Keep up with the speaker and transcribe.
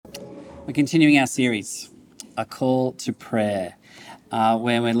We're continuing our series, A Call to Prayer,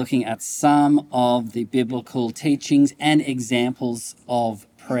 where we're looking at some of the biblical teachings and examples of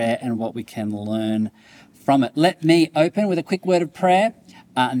prayer and what we can learn from it. Let me open with a quick word of prayer,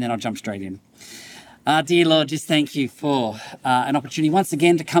 and then I'll jump straight in. Dear Lord, just thank you for an opportunity once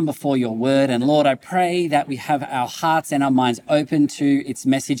again to come before your word. And Lord, I pray that we have our hearts and our minds open to its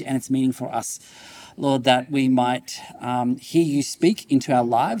message and its meaning for us. Lord, that we might hear you speak into our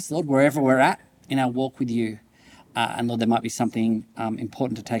lives, Lord, wherever we're at in our walk with you. And Lord, there might be something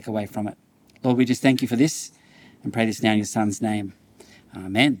important to take away from it. Lord, we just thank you for this and pray this now in your Son's name.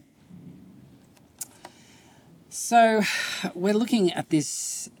 Amen. So we're looking at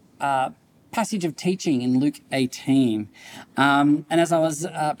this passage of teaching in Luke 18. And as I was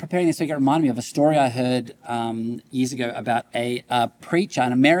preparing this week, it reminded me of a story I heard years ago about a preacher,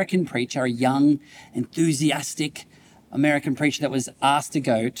 an American preacher, a young, enthusiastic American preacher that was asked to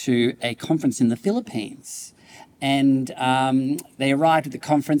go to a conference in the Philippines. And they arrived at the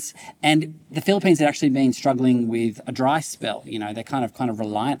conference, and the Philippines had actually been struggling with a dry spell. You know, they're kind of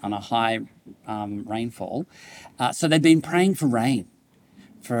reliant on a high rainfall. So they'd been praying for rain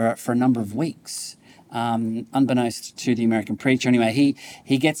for a number of weeks, unbeknownst to the American preacher. Anyway,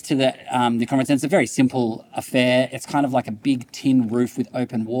 he gets to the conference, and it's a very simple affair. It's kind of like a big tin roof with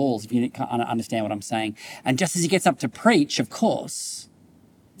open walls, if you can't understand what I'm saying. And just as he gets up to preach, of course,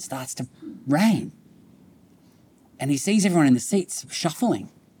 it starts to rain. And he sees everyone in the seats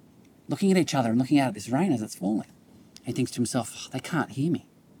shuffling, looking at each other and looking out at this rain as it's falling. He thinks to himself, oh, they can't hear me.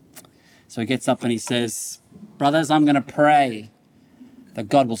 So he gets up and he says, brothers, I'm going to pray that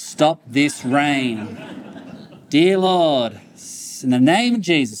God will stop this rain. Dear Lord, in the name of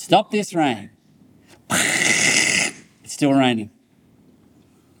Jesus, stop this rain. It's still raining.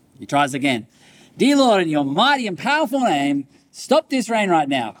 He tries again. Dear Lord, in your mighty and powerful name, stop this rain right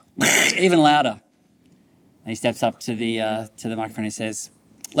now. Even louder. And he steps up to the microphone and says,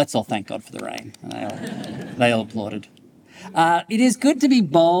 let's all thank God for the rain. And they all applauded. It is good to be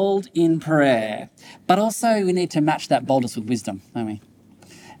bold in prayer, but also we need to match that boldness with wisdom, don't we?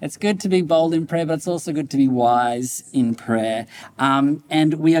 It's good to be bold in prayer, but it's also good to be wise in prayer.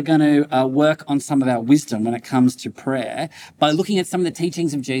 And we are going to work on some of our wisdom when it comes to prayer by looking at some of the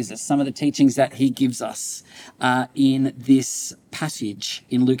teachings of Jesus, some of the teachings that he gives us in this passage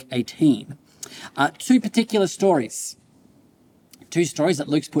in Luke 18. Two particular stories. Two stories that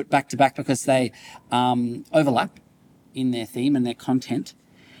Luke's put back to back because they overlap in their theme and their content.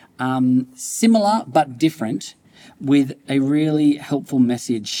 Similar but different, with a really helpful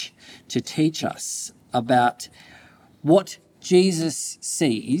message to teach us about what Jesus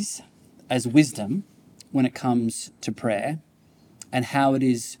sees as wisdom when it comes to prayer and how it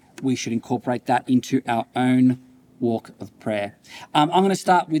is we should incorporate that into our own walk of prayer. I'm going to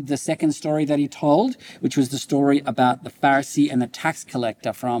start with the second story that he told, which was the story about the Pharisee and the tax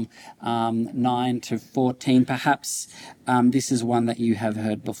collector from 9 to 14. Perhaps this is one that you have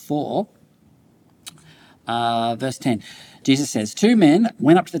heard before. Verse 10, Jesus says, 2 men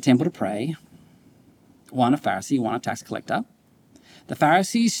went up to the temple to pray, one a Pharisee, one a tax collector. The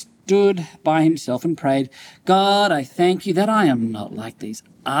Pharisee stood by himself and prayed, God, I thank you that I am not like these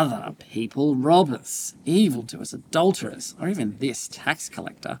other people, robbers, evildoers, adulterers, or even this tax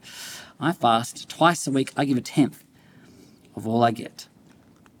collector. I fast twice a week. I give 1/10 of all I get.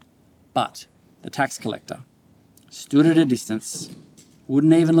 But the tax collector stood at a distance,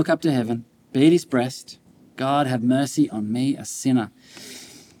 wouldn't even look up to heaven, beat his breast. God, have mercy on me, a sinner.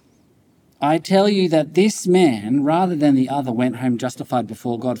 I tell you that this man, rather than the other, went home justified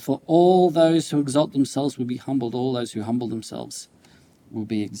before God. For all those who exalt themselves will be humbled. All those who humble themselves will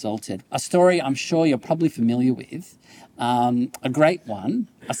be exalted. A story I'm sure you're probably familiar with. A great one,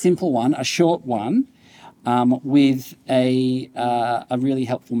 a simple one, a short one, with a really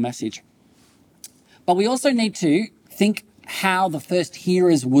helpful message. But we also need to think how the first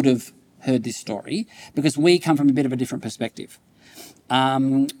hearers would have heard this story, because we come from a bit of a different perspective.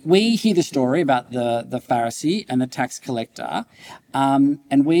 We hear the story about the Pharisee and the tax collector,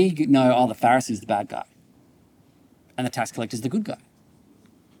 and we know, oh, the Pharisee's the bad guy, and the tax collector's the good guy.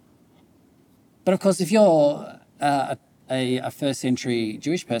 But of course, if you're a first century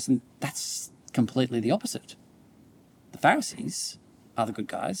Jewish person, that's completely the opposite. The Pharisees are the good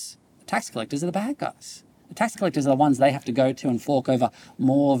guys, the tax collectors are the bad guys. The tax collectors are the ones they have to go to and fork over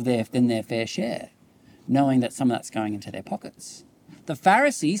more than their fair share, knowing that some of that's going into their pockets. The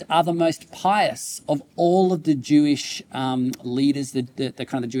Pharisees are the most pious of all of the Jewish leaders, the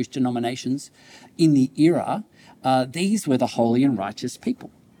kind of the Jewish denominations in the era. These were the holy and righteous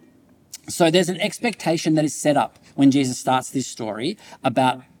people. So there's an expectation that is set up when Jesus starts this story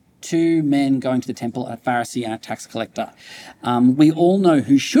about two men going to the temple, a Pharisee and a tax collector. We all know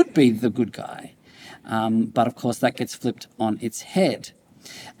who should be the good guy, but of course that gets flipped on its head.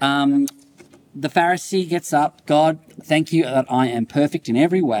 The Pharisee gets up, God, thank you that I am perfect in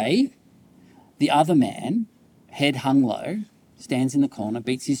every way. The other man, head hung low, stands in the corner,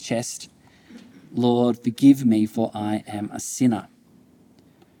 beats his chest, Lord, forgive me, for I am a sinner.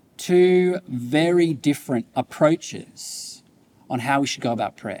 Two very different approaches on how we should go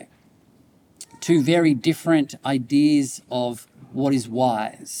about prayer. Two very different ideas of what is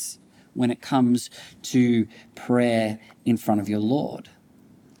wise when it comes to prayer in front of your Lord.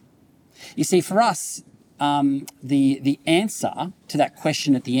 You see, for us, the answer to that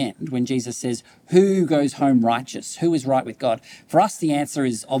question at the end, when Jesus says, who goes home righteous? Who is right with God? For us, the answer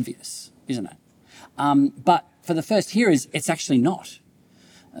is obvious, isn't it? But for the first hearers, it's actually not.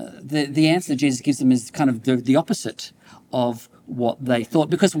 The answer that Jesus gives them is kind of the opposite of what they thought,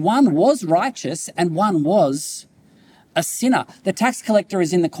 because one was righteous and one was a sinner. The tax collector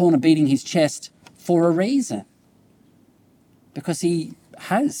is in the corner beating his chest for a reason, because he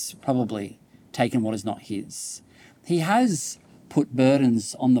has probably taken what is not his. He has put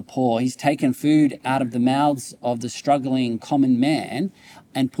burdens on the poor. He's taken food out of the mouths of the struggling common man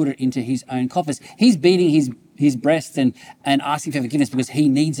and put it into his own coffers. He's beating his breast and asking for forgiveness because he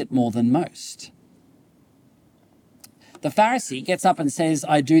needs it more than most. The Pharisee gets up and says,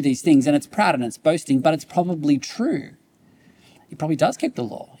 I do these things, and it's proud and it's boasting, but it's probably true. He probably does keep the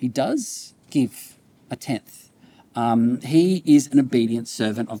law. He does give a tenth. He is an obedient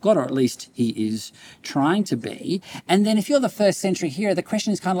servant of God, or at least he is trying to be. And then if you're the first century hearer, the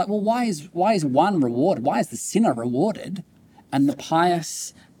question is kind of like, well, why is one rewarded? Why is the sinner rewarded and the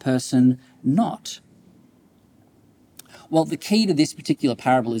pious person not? Well, the key to this particular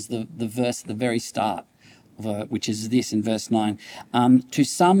parable is the verse at the very start, which is this in verse 9. To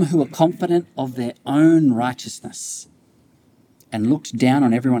some who are confident of their own righteousness and looked down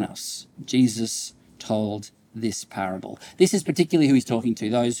on everyone else, Jesus told this parable. This is particularly who he's talking to,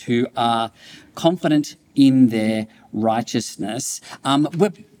 those who are confident in their righteousness.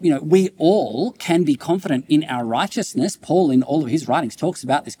 We all can be confident in our righteousness. Paul, in all of his writings, talks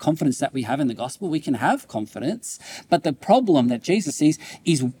about this confidence that we have in the gospel. We can have confidence, but the problem that Jesus sees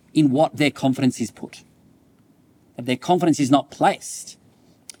is in what their confidence is put. That their confidence is not placed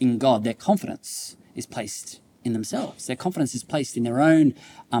in God. Their confidence is placed in themselves. Their confidence is placed in their own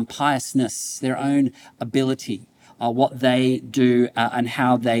piousness, their own ability, what they do and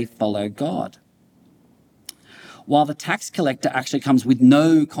how they follow God. While the tax collector actually comes with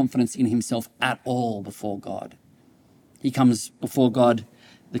no confidence in himself at all before God. He comes before God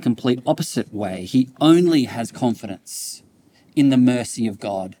the complete opposite way. He only has confidence in the mercy of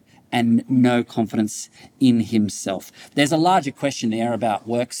God and no confidence in himself. There's a larger question there about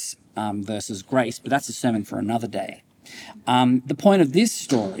works versus grace, but that's a sermon for another day. The point of this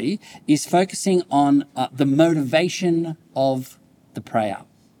story is focusing on the motivation of the prayer.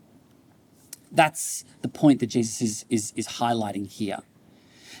 That's the point that Jesus is highlighting here.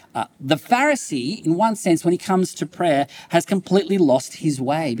 The Pharisee, in one sense, when he comes to prayer, has completely lost his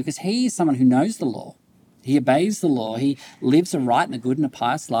way because he is someone who knows the law. He obeys the law. He lives a right and a good and a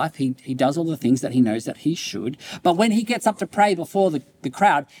pious life. He does all the things that he knows that he should. But when he gets up to pray before the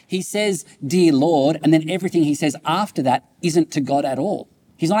crowd, he says, "Dear Lord," and then everything he says after that isn't to God at all.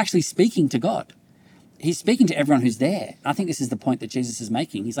 He's not actually speaking to God. He's speaking to everyone who's there. I think this is the point that Jesus is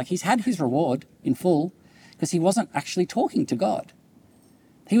making. He's like, he's had his reward in full because he wasn't actually talking to God.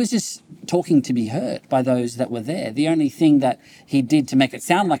 He was just talking to be heard by those that were there. The only thing that he did to make it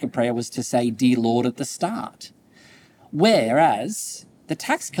sound like a prayer was to say, "Dear Lord," at the start. Whereas the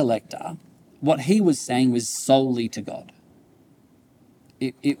tax collector, what he was saying was solely to God.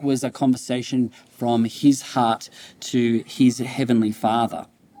 It was a conversation from his heart to his heavenly Father.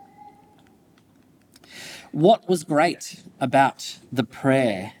 What was great about the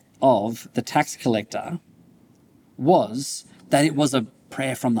prayer of the tax collector was that it was a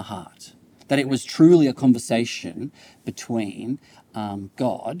prayer from the heart, that it was truly a conversation between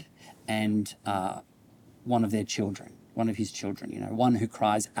God and one of their children, one of his children, one who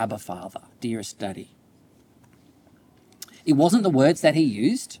cries, "Abba, Father, dearest Daddy." It wasn't the words that he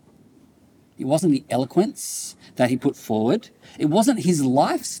used. It wasn't the eloquence that he put forward. It wasn't his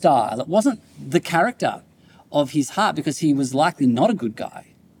lifestyle. It wasn't the character of his heart, because he was likely not a good guy.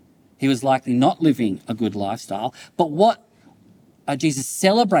 He was likely not living a good lifestyle. But what Jesus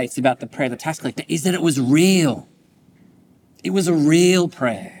celebrates about the prayer of the tax collector is that it was real. It was a real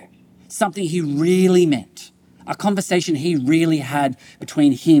prayer, something he really meant, a conversation he really had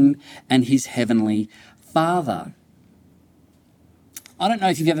between him and his heavenly Father. I don't know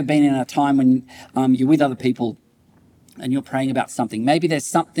if you've ever been in a time when you're with other people and you're praying about something. Maybe there's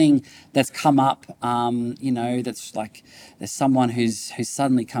something that's come up, that's like there's someone who's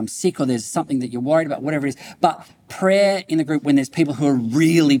suddenly come sick, or there's something that you're worried about, whatever it is. But prayer in the group, when there's people who are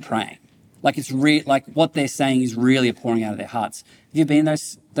really praying, like it's like what they're saying is really pouring out of their hearts. Have you been in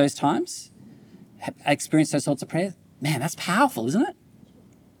those times? Experienced those sorts of prayers? Man, that's powerful, isn't it?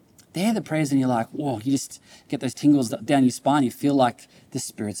 They're the prayers and you're like, whoa, you just get those tingles down your spine. You feel like the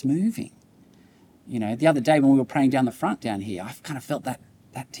Spirit's moving. The other day when we were praying down the front down here, I kind of felt that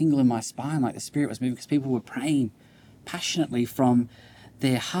tingle in my spine, like the Spirit was moving, because people were praying passionately from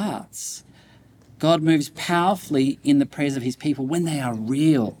their hearts. God moves powerfully in the prayers of his people when they are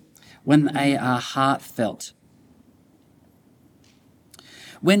real, when they are heartfelt.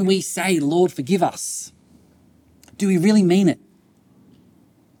 When we say, Lord, forgive us, do we really mean it?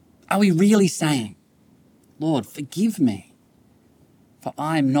 Are we really saying, Lord, forgive me, for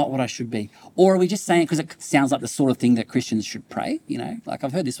I am not what I should be? Or are we just saying, because it sounds like the sort of thing that Christians should pray, like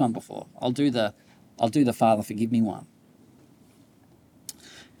I've heard this one before. I'll do the Father, forgive me one.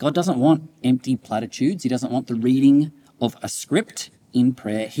 God doesn't want empty platitudes. He doesn't want the reading of a script in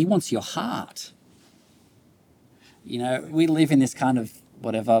prayer. He wants your heart. We live in this kind of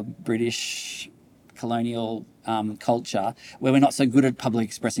British colonial culture where we're not so good at publicly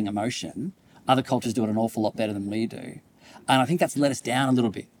expressing emotion. Other cultures do it an awful lot better than we do. And I think that's let us down a little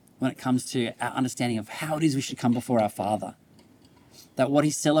bit when it comes to our understanding of how it is we should come before our Father. That what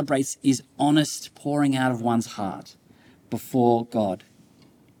he celebrates is honest pouring out of one's heart before God.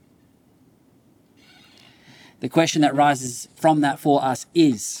 The question that rises from that for us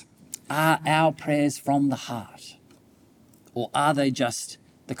is, are our prayers from the heart? Or are they just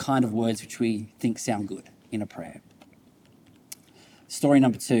the kind of words which we think sound good in a prayer? Story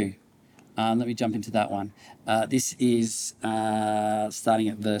number 2. Let me jump into that one. This is starting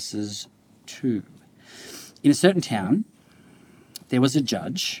at verses 2. In a certain town, there was a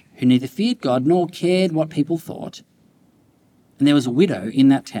judge who neither feared God nor cared what people thought. And there was a widow in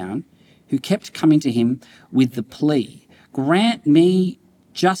that town who kept coming to him with the plea, "Grant me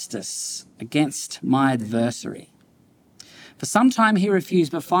justice against my adversary." For some time he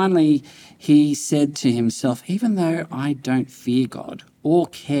refused, but finally he said to himself, "Even though I don't fear God or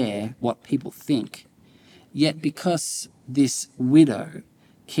care what people think, yet because this widow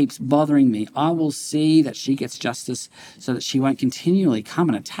keeps bothering me, I will see that she gets justice so that she won't continually come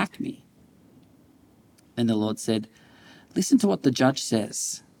and attack me." Then the Lord said, "Listen to what the judge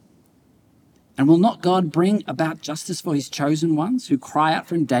says. And will not God bring about justice for his chosen ones who cry out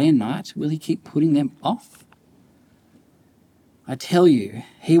for him day and night? Will he keep putting them off? I tell you,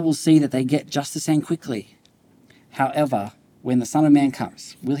 he will see that they get justice and quickly. However, when the Son of Man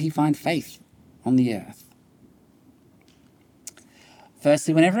comes, will he find faith on the earth?"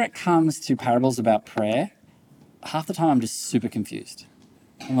 Firstly, whenever it comes to parables about prayer, half the time I'm just super confused.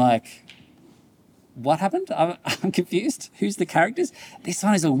 I'm like, what happened? I'm confused. Who's the characters? This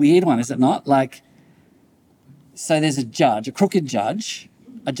one is a weird one, is it not? So there's a judge, a crooked judge,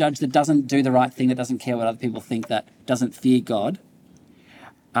 a judge that doesn't do the right thing, that doesn't care what other people think, that doesn't fear God.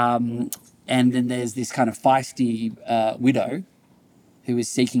 And then there's this kind of feisty widow who is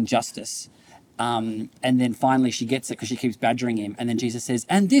seeking justice. And then finally she gets it because she keeps badgering him. And then Jesus says,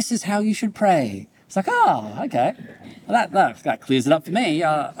 "And this is how you should pray." It's like, oh, okay. Well, that clears it up for me,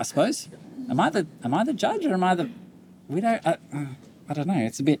 I suppose. Am I the judge or am I the widow? I don't know.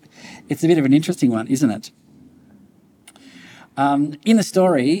 It's a bit of an interesting one, isn't it? In the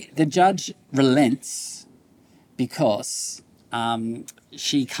story, the judge relents because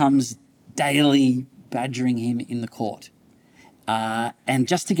she comes daily badgering him in the court. And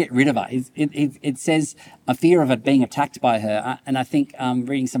just to get rid of her, it says a fear of it being attacked by her. And I think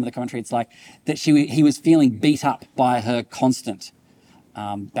reading some of the commentary, it's like that he was feeling beat up by her constant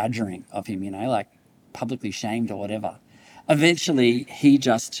badgering of him, like publicly shamed or whatever. Eventually, he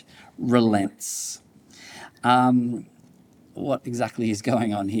just relents. What exactly is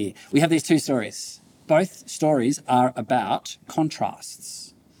going on here? We have these two stories. Both stories are about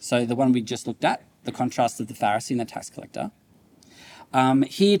contrasts. So the one we just looked at, the contrast of the Pharisee and the tax collector.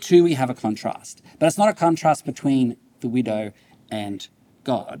 Here too we have a contrast, but it's not a contrast between the widow and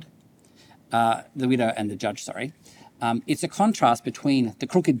God. The widow and the judge, sorry. It's a contrast between the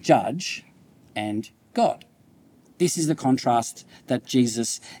crooked judge and God. This is the contrast that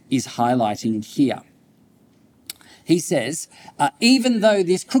Jesus is highlighting here. He says, even though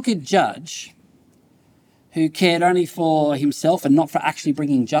this crooked judge, who cared only for himself and not for actually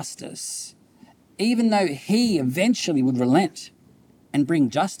bringing justice, even though he eventually would relent and bring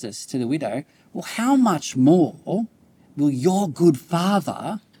justice to the widow, well, how much more will your good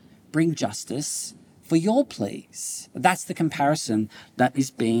Father bring justice for your pleas? That's the comparison that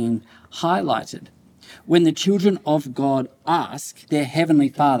is being highlighted. When the children of God ask their heavenly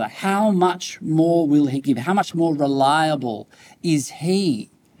Father, how much more will he give? How much more reliable is he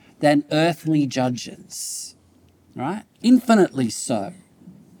than earthly judges? Right? Infinitely so.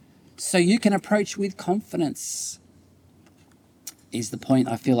 So you can approach with confidence, is the point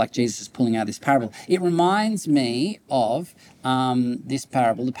I feel like Jesus is pulling out of this parable. It reminds me of this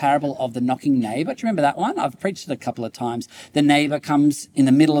parable, the parable of the knocking neighbour. Do you remember that one? I've preached it a couple of times. The neighbour comes in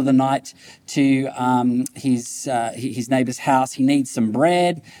the middle of the night to his neighbour's house. He needs some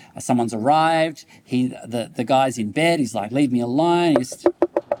bread. Someone's arrived. The guy's in bed. He's like, leave me alone. He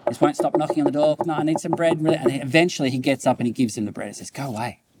just won't stop knocking on the door. No, I need some bread. And eventually he gets up and he gives him the bread. He says, go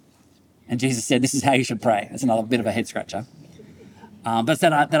away. And Jesus said, this is how you should pray. That's another bit of a head scratcher. But it's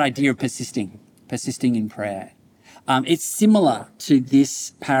that idea of persisting in prayer. It's similar to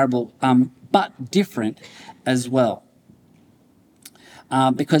this parable, but different as well.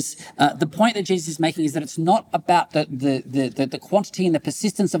 Because the point that Jesus is making is that it's not about the quantity and the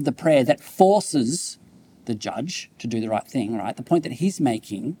persistence of the prayer that forces the judge to do the right thing, right? The point that he's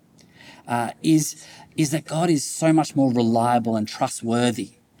making is that God is so much more reliable and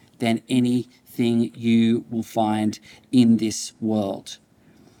trustworthy than anything you will find in this world.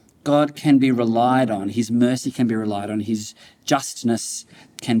 God can be relied on. His mercy can be relied on. His justness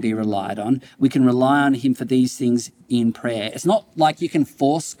can be relied on. We can rely on him for these things in prayer. It's not like you can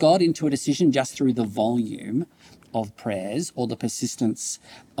force God into a decision just through the volume of prayers or the persistence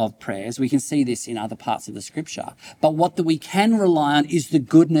of prayers. We can see this in other parts of the scripture. But what we can rely on is the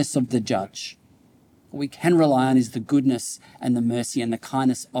goodness of the judge. What we can rely on is the goodness and the mercy and the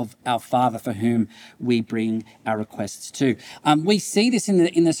kindness of our Father for whom we bring our requests to. We see this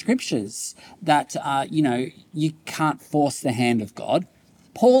in the scriptures that, you can't force the hand of God.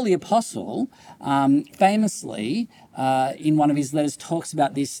 Paul the Apostle famously, in one of his letters, talks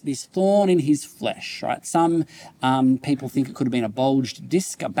about this thorn in his flesh, right? Some people think it could have been a bulged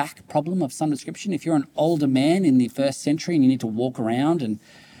disc, a back problem of some description. If you're an older man in the first century and you need to walk around and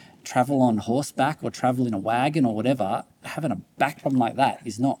travel on horseback or travel in a wagon or whatever, having a back problem like that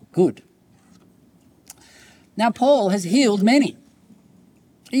is not good. Now, Paul has healed many.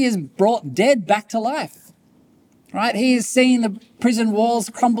 He has brought dead back to life, right? He has seen the prison walls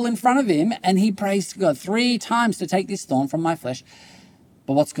crumble in front of him, and he prays to God 3 times to take this thorn from my flesh.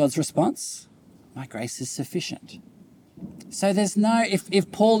 But what's God's response? My grace is sufficient. So there's no,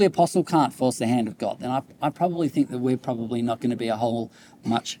 if Paul the Apostle can't force the hand of God, then I probably think that we're probably not going to be a whole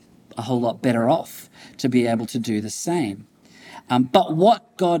lot better off to be able to do the same. But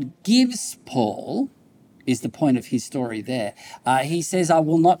what God gives Paul is the point of his story there. He says, I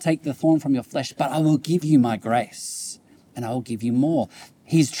will not take the thorn from your flesh, but I will give you my grace and I will give you more.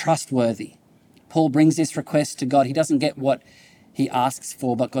 He's trustworthy. Paul brings this request to God. He doesn't get what he asks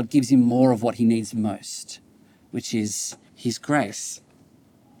for, but God gives him more of what he needs most, which is his grace.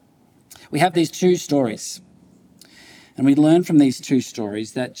 We have these 2 stories. And we learn from these 2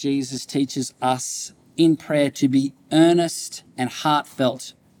 stories that Jesus teaches us in prayer to be earnest and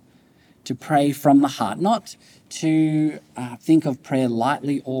heartfelt, to pray from the heart, not to think of prayer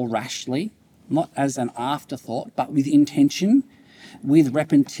lightly or rashly, not as an afterthought, but with intention, with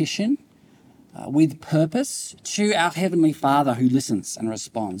repetition, with purpose, to our Heavenly Father who listens and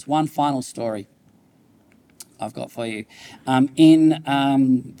responds. One final story I've got for you. In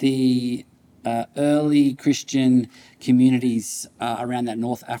the early Christian communities around that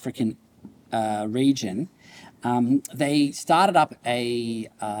North African region, they started up a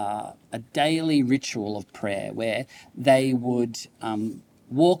daily ritual of prayer where they would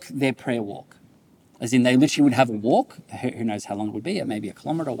walk their prayer walk. As in, they literally would have a walk, who knows how long it would be, maybe a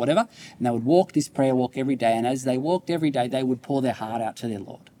kilometre or whatever, and they would walk this prayer walk every day, and as they walked every day, they would pour their heart out to their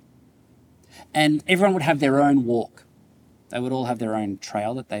Lord. And everyone would have their own walk. They would all have their own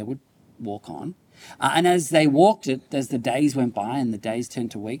trail that they would walk on. And as they walked it, as the days went by and the days turned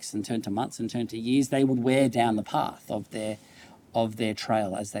to weeks and turned to months and turned to years, they would wear down the path of their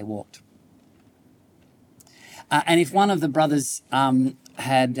trail as they walked. And if one of the brothers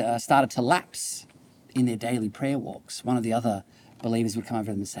had started to lapse in their daily prayer walks, one of the other believers would come over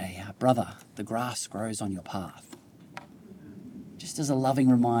to them and say, brother, the grass grows on your path. Just as a loving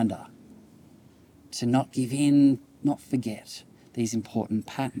reminder to not give in, not forget these important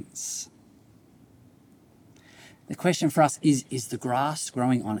patterns. The question for us is the grass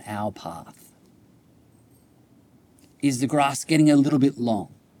growing on our path? Is the grass getting a little bit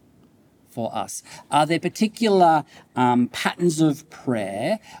long for us? Are there particular patterns of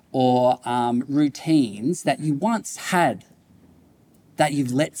prayer or routines that you once had that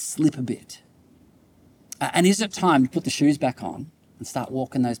you've let slip a bit? And is it time to put the shoes back on and start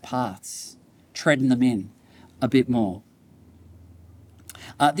walking those paths, treading them in a bit more?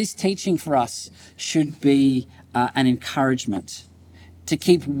 This teaching for us should be an encouragement to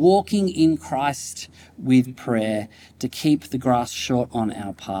keep walking in Christ with prayer, to keep the grass short on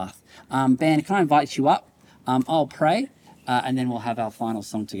our path. Ben, can I invite you up? I'll pray, and then we'll have our final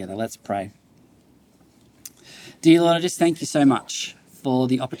song together. Let's pray. Dear Lord, I just thank you so much for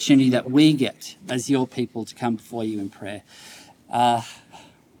the opportunity that we get as your people to come before you in prayer.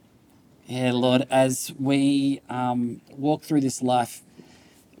 Lord, as we walk through this life,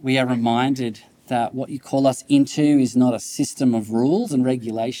 we are reminded that what you call us into is not a system of rules and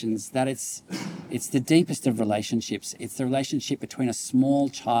regulations, that it's the deepest of relationships. It's the relationship between a small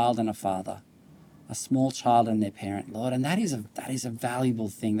child and a father, a small child and their parent, Lord. And that is a valuable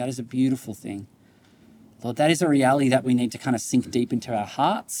thing. That is a beautiful thing. Lord, that is a reality that we need to kind of sink deep into our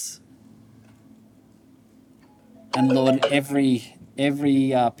hearts. And Lord, every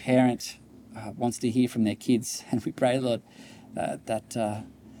parent wants to hear from their kids. And we pray, Lord,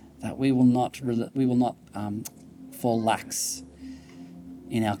 that we will not fall lax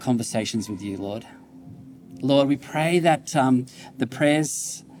in our conversations with you, Lord. Lord, we pray that the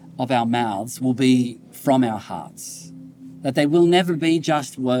prayers of our mouths will be from our hearts, that they will never be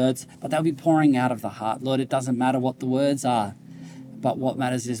just words, but they'll be pouring out of the heart. Lord, it doesn't matter what the words are, but what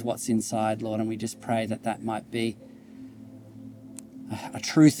matters is what's inside, Lord. And we just pray that that might be a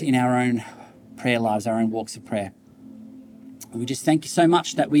truth in our own prayer lives, our own walks of prayer. We just thank you so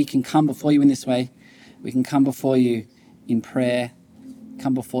much that we can come before you in this way. We can come before you in prayer,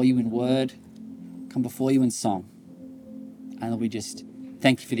 come before you in word, come before you in song. And we just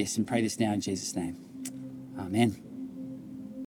thank you for this and pray this now in Jesus' name. Amen.